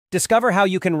Discover how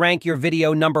you can rank your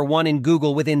video #1 in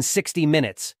Google within 60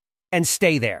 minutes. And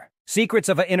stay there. Secrets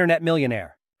of an Internet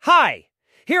Millionaire. Hi!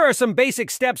 Here are some basic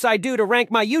steps I do to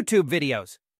rank my YouTube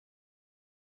videos.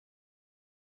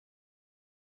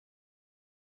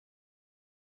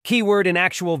 Keyword in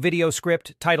actual video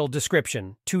script, title,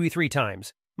 description, 2 or 3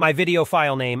 times. My video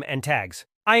file name and tags.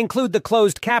 I include the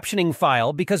closed captioning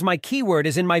file because my keyword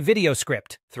is in my video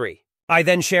script. 3. I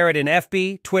then share it in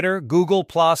FB, Twitter, Google+,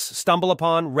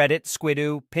 StumbleUpon, Reddit,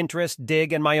 Squidoo, Pinterest,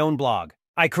 Dig, and my own blog.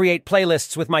 I create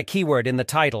playlists with my keyword in the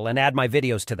title and add my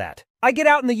videos to that. I get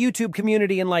out in the YouTube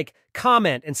community and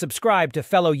comment and subscribe to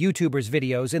fellow YouTubers'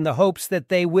 videos in the hopes that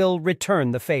they will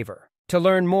return the favor. To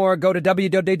learn more, go to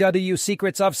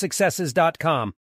www.secretsofsuccesses.com.